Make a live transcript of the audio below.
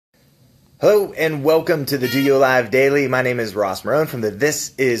Hello and welcome to the DOYO Live Daily. My name is Ross Morrone from the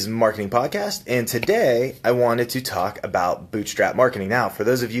This Is Marketing podcast, and today I wanted to talk about bootstrap marketing. Now, for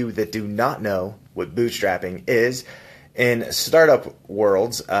those of you that do not know what bootstrapping is, in startup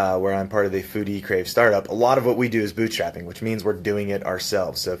worlds, where I'm part of the Foodecrave startup, a lot of what we do is bootstrapping, which means we're doing it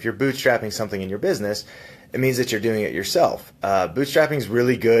ourselves. So if you're bootstrapping something in your business, it means that you're doing it yourself. Bootstrapping is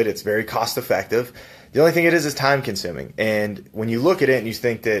really good. It's very cost effective. The only thing it is time consuming. And when you look at it and you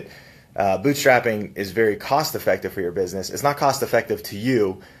think that bootstrapping is very cost effective for your business, it's not cost effective to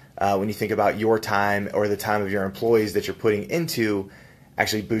you when you think about your time or the time of your employees that you're putting into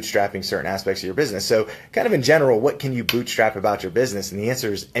actually bootstrapping certain aspects of your business. So kind of in general, what can you bootstrap about your business? And the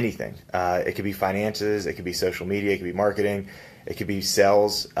answer is anything. It could be finances, it could be social media, it could be marketing, it could be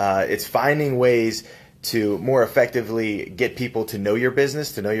sales. It's finding ways to more effectively get people to know your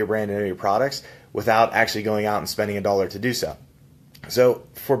business, to know your brand, and know your products without actually going out and spending a dollar to do so. So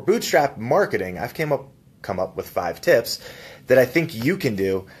for bootstrap marketing, I've come up with 5 tips that I think you can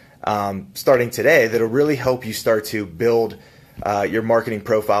do starting today that'll really help you start to build your marketing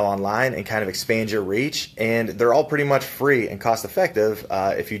profile online and kind of expand your reach. And they're all pretty much free and cost effective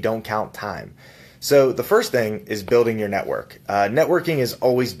if you don't count time. So the first thing is building your network. Networking has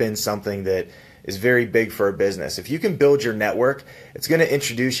always been something that is very big for a business. If you can build your network, it's going to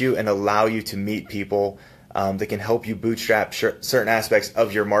introduce you and allow you to meet people that can help you bootstrap certain aspects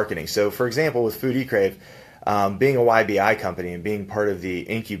of your marketing. So for example, with Foodecrave, being a YBI company and being part of the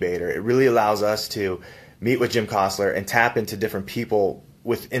incubator, it really allows us to meet with Jim Kostler and tap into different people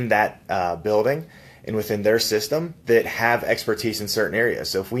within that building and within their system that have expertise in certain areas.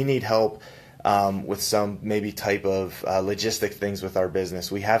 So if we need help with some maybe type of logistic things with our business,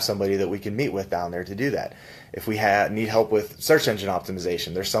 we have somebody that we can meet with down there to do that. If we need help with search engine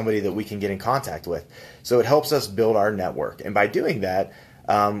optimization, there's somebody that we can get in contact with. So it helps us build our network. And by doing that,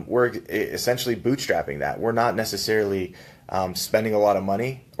 we're essentially bootstrapping that. We're not necessarily spending a lot of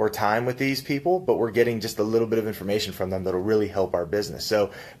money or time with these people, but we're getting just a little bit of information from them that'll really help our business.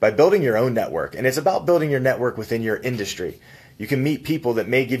 So by building your own network, and it's about building your network within your industry. You can meet people that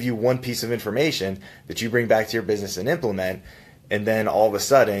may give you one piece of information that you bring back to your business and implement, and then all of a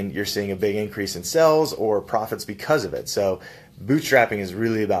sudden you're seeing a big increase in sales or profits because of it. So bootstrapping is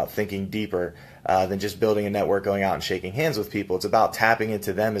really about thinking deeper than just building a network, going out and shaking hands with people. It's about tapping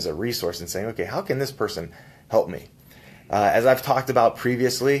into them as a resource and saying, okay, how can this person help me? As I've talked about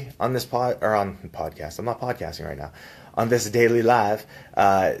previously on this podcast, I'm not podcasting right now, on this daily live,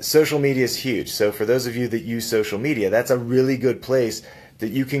 social media is huge. So for those of you that use social media, that's a really good place that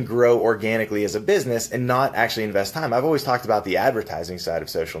you can grow organically as a business and not actually invest time. I've always talked about the advertising side of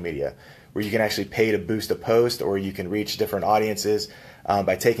social media, where you can actually pay to boost a post, or you can reach different audiences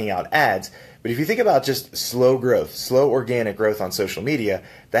by taking out ads. But if you think about just slow growth, slow organic growth on social media,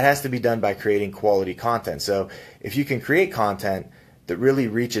 that has to be done by creating quality content. So if you can create content that really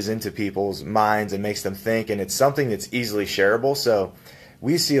reaches into people's minds and makes them think, and it's something that's easily shareable. So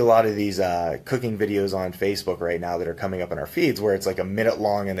we see a lot of these cooking videos on Facebook right now that are coming up in our feeds where it's like a minute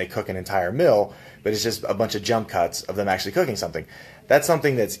long and they cook an entire meal, but it's just a bunch of jump cuts of them actually cooking something. That's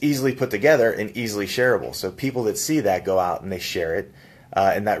something that's easily put together and easily shareable. So people that see that go out and they share it,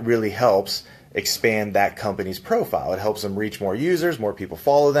 and that really helps expand that company's profile. It helps them reach more users, more people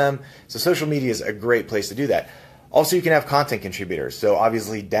follow them. So social media is a great place to do that. Also, you can have content contributors. So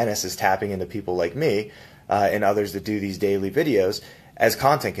obviously Dennis is tapping into people like me and others that do these daily videos as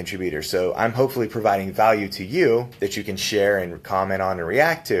content contributors. So I'm hopefully providing value to you that you can share and comment on and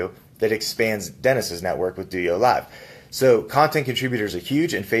react to that expands Dennis's network with DOYO Live. So content contributors are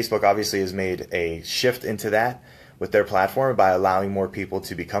huge, and Facebook obviously has made a shift into that with their platform by allowing more people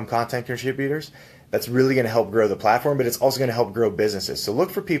to become content contributors. That's really going to help grow the platform, but it's also going to help grow businesses. So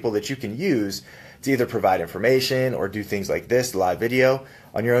look for people that you can use to either provide information or do things like this, live video,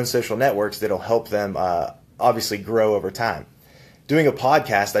 on your own social networks that'll help them obviously grow over time. Doing a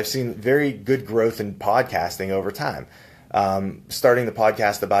podcast, I've seen very good growth in podcasting over time. Starting the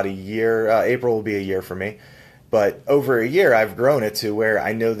podcast about a year, April will be a year for me, but over a year I've grown it to where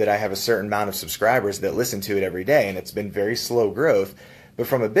I know that I have a certain amount of subscribers that listen to it every day, and it's been very slow growth. But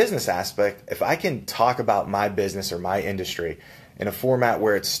from a business aspect, if I can talk about my business or my industry in a format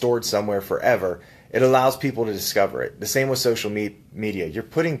where it's stored somewhere forever, it allows people to discover it. The same with social media. You're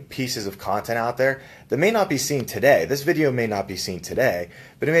putting pieces of content out there that may not be seen today. This video may not be seen today,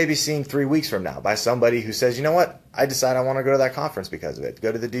 but it may be seen 3 weeks from now by somebody who says, you know what, I decide I want to go to that conference because of it.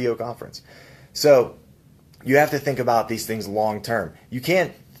 Go to the DOYO conference. So you have to think about these things long term. You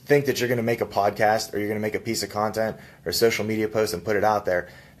can't think that you're going to make a podcast or you're going to make a piece of content or a social media post and put it out there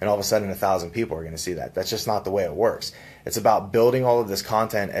and all of a sudden 1,000 people are going to see that. That's just not the way it works. It's about building all of this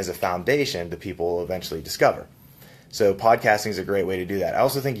content as a foundation that people will eventually discover. So podcasting is a great way to do that. I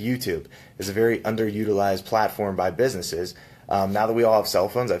also think YouTube is a very underutilized platform by businesses. Now that we all have cell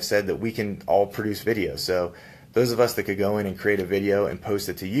phones, I've said that we can all produce videos. So those of us that could go in and create a video and post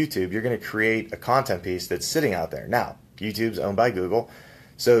it to YouTube, you're going to create a content piece that's sitting out there. Now, YouTube's owned by Google,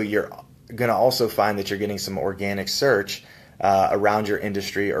 so you're going to also find that you're getting some organic search around your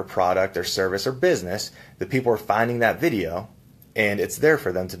industry or product or service or business, that people are finding that video and it's there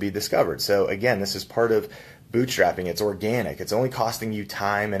for them to be discovered. So again, this is part of bootstrapping. It's organic. It's only costing you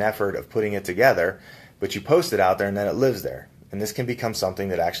time and effort of putting it together, but you post it out there and then it lives there. And this can become something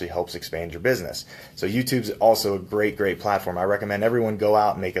that actually helps expand your business. So YouTube's also a great, great platform. I recommend everyone go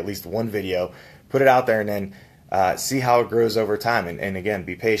out and make at least one video, put it out there, and then see how it grows over time. And again,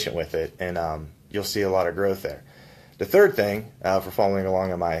 be patient with it, and you'll see a lot of growth there. The third thing, for following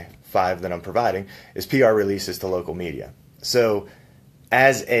along on my 5 that I'm providing, is PR releases to local media. So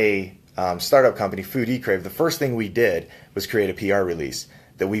as a startup company, Foodecrave, the first thing we did was create a PR release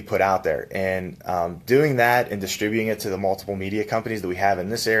that we put out there, and doing that and distributing it to the multiple media companies that we have in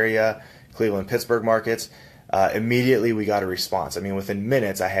this area, Cleveland, Pittsburgh markets, immediately we got a response. I mean, within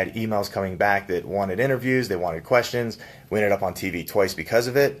minutes I had emails coming back that wanted interviews, they wanted questions. We ended up on TV twice because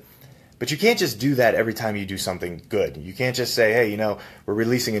of it. But you can't just do that every time you do something good. You can't just say, hey, we're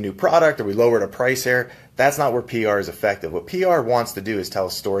releasing a new product or we lowered a price here. That's not where PR is effective. What PR wants to do is tell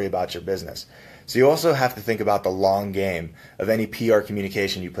a story about your business. So you also have to think about the long game of any PR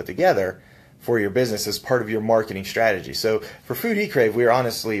communication you put together for your business as part of your marketing strategy. So for Foodecrave,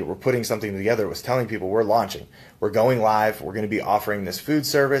 we're putting something together that was telling people we're launching. We're going live. We're going to be offering this food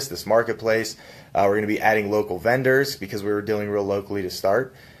service, this marketplace. We're going to be adding local vendors because we were dealing real locally to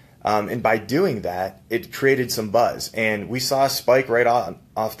start. And by doing that, it created some buzz. And we saw a spike right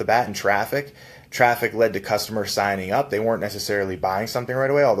off the bat in traffic. Traffic led to customers signing up. They weren't necessarily buying something right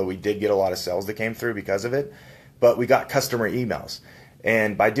away, although we did get a lot of sales that came through because of it. But we got customer emails.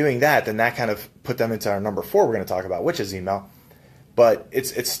 And by doing that, then that kind of put them into our number 4 we're going to talk about, which is email. But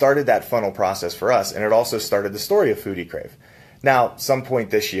it started that funnel process for us, and it also started the story of Foodecrave. Now, some point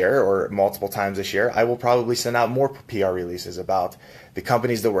this year or multiple times this year, I will probably send out more PR releases about the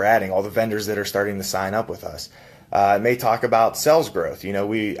companies that we're adding, all the vendors that are starting to sign up with us. I may talk about sales growth.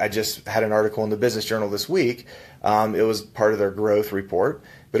 I just had an article in the Business Journal this week. It was part of their growth report,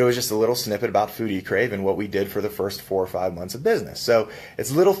 but it was just a little snippet about Foodecrave and what we did for the first 4 or 5 months of business. So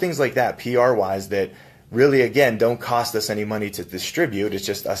it's little things like that, PR-wise, that really, again, don't cost us any money to distribute. It's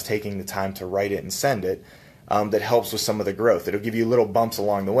just us taking the time to write it and send it. That helps with some of the growth. It'll give you little bumps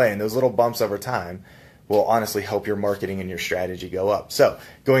along the way, and those little bumps over time will honestly help your marketing and your strategy go up. So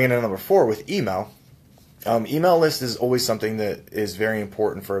going into number 4 with email, email list is always something that is very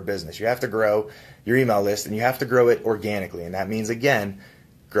important for a business. You have to grow your email list, and you have to grow it organically, and that means, again,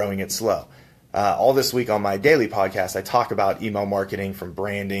 growing it slow. All this week on my daily podcast, I talk about email marketing, from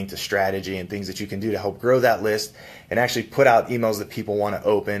branding to strategy and things that you can do to help grow that list and actually put out emails that people want to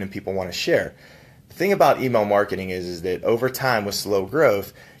open and people want to share. The thing about email marketing is that over time with slow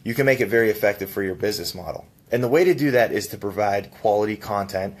growth, you can make it very effective for your business model. And the way to do that is to provide quality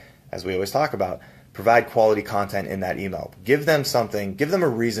content, as we always talk about. Provide quality content in that email. Give them something, give them a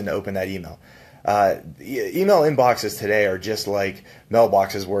reason to open that email. Email inboxes today are just like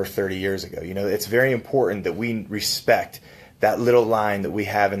mailboxes were 30 years ago. It's very important that we respect that little line that we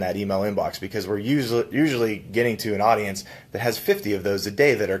have in that email inbox, because we're usually getting to an audience that has 50 of those a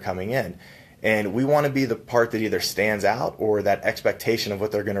day that are coming in. And we want to be the part that either stands out or that expectation of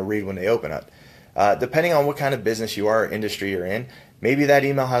what they're going to read when they open it. Depending on what kind of business you are or industry you're in, maybe that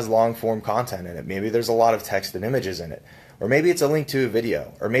email has long-form content in it. Maybe there's a lot of text and images in it. Or maybe it's a link to a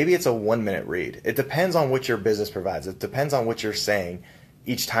video. Or maybe it's a 1-minute read. It depends on what your business provides. It depends on what you're saying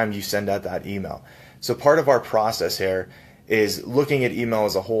each time you send out that email. So part of our process here is looking at email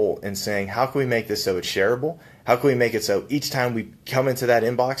as a whole and saying, how can we make this so it's shareable? How can we make it so each time we come into that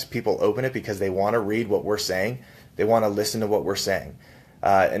inbox, people open it because they want to read what we're saying. They want to listen to what we're saying.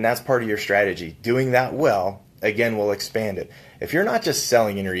 And that's part of your strategy. Doing that well, again, will expand it. If you're not just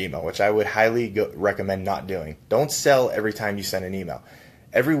selling in your email, which I would highly recommend not doing, don't sell every time you send an email.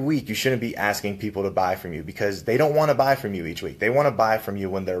 Every week, you shouldn't be asking people to buy from you, because they don't want to buy from you each week. They want to buy from you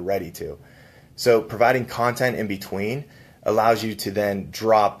when they're ready to. So providing content in between allows you to then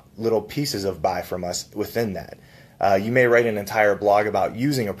drop little pieces of buy from us within that. You may write an entire blog about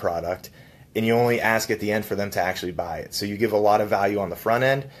using a product, and you only ask at the end for them to actually buy it. So you give a lot of value on the front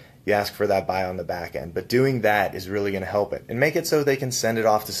end, you ask for that buy on the back end. But doing that is really going to help it, and make it so they can send it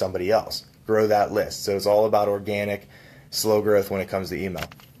off to somebody else. Grow that list. So it's all about organic, slow growth when it comes to email.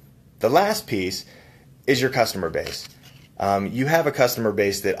 The last piece is your customer base. You have a customer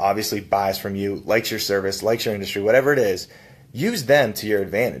base that obviously buys from you, likes your service, likes your industry, whatever it is. Use them to your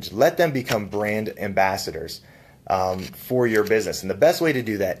advantage. Let them become brand ambassadors for your business. And the best way to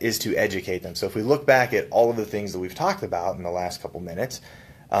do that is to educate them. So if we look back at all of the things that we've talked about in the last couple minutes,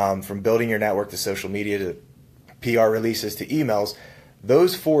 from building your network to social media to PR releases to emails,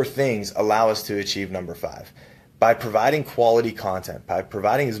 those 4 things allow us to achieve number 5. By providing quality content, by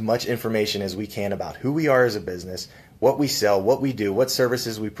providing as much information as we can about who we are as a business, what we sell, what we do, what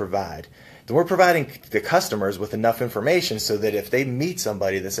services we provide, then we're providing the customers with enough information so that if they meet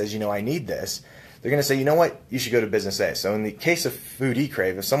somebody that says, I need this, they're going to say, you know what, you should go to Business A. So in the case of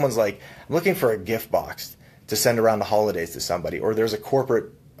Foodecrave, if someone's like, I'm looking for a gift box to send around the holidays to somebody, or there's a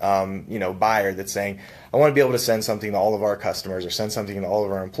corporate buyer that's saying, I want to be able to send something to all of our customers or send something to all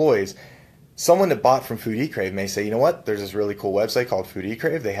of our employees, someone that bought from Foodecrave may say, you know what, there's this really cool website called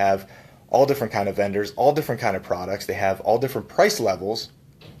Foodecrave. They have all different kind of vendors, all different kind of products. They have all different price levels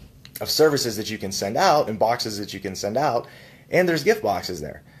of services that you can send out and boxes that you can send out, and there's gift boxes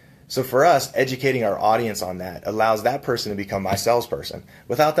there. So for us, educating our audience on that allows that person to become my salesperson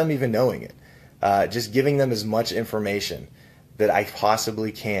without them even knowing it. Just giving them as much information that I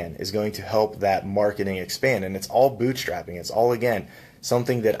possibly can is going to help that marketing expand. And it's all bootstrapping. It's all, again,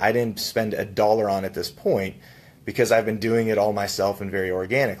 something that I didn't spend $1 on at this point because I've been doing it all myself and very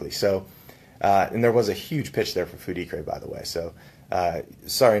organically. So, and there was a huge pitch there for Foodecrave, by the way. So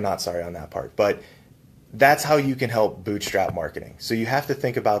sorry, not sorry on that part. But that's how you can help bootstrap marketing. So you have to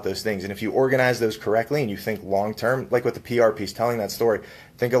think about those things. And if you organize those correctly and you think long-term, like with the PR piece, telling that story,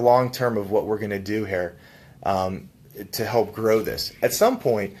 think a long-term of what we're going to do here to help grow this. At some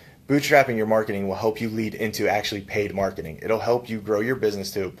point, bootstrapping your marketing will help you lead into actually paid marketing. It'll help you grow your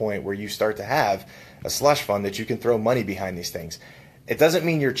business to a point where you start to have a slush fund that you can throw money behind these things. It doesn't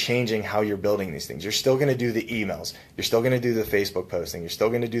mean you're changing how you're building these things. You're still going to do the emails. You're still going to do the Facebook posting. You're still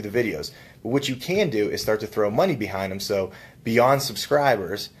going to do the videos. But what you can do is start to throw money behind them. So beyond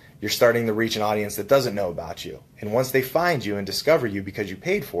subscribers, you're starting to reach an audience that doesn't know about you. And once they find you and discover you because you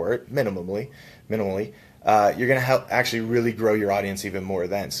paid for it, minimally, you're going to help actually really grow your audience even more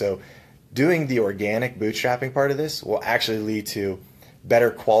then. So doing the organic bootstrapping part of this will actually lead to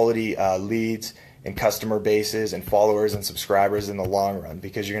better quality leads and customer bases and followers and subscribers in the long run,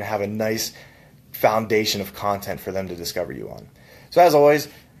 because you're going to have a nice foundation of content for them to discover you on. So as always,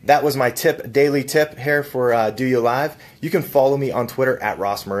 that was my daily tip here for DOYO Live. You can follow me on Twitter at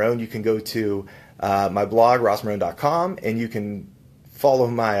Ross Morrone. You can go to my blog, rossmorrone.com, and you can follow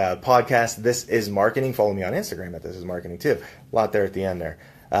my podcast, This Is Marketing. Follow me on Instagram at This Is Marketing too. A lot there at the end there.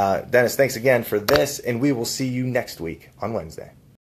 Dennis, thanks again for this, and we will see you next week on Wednesday.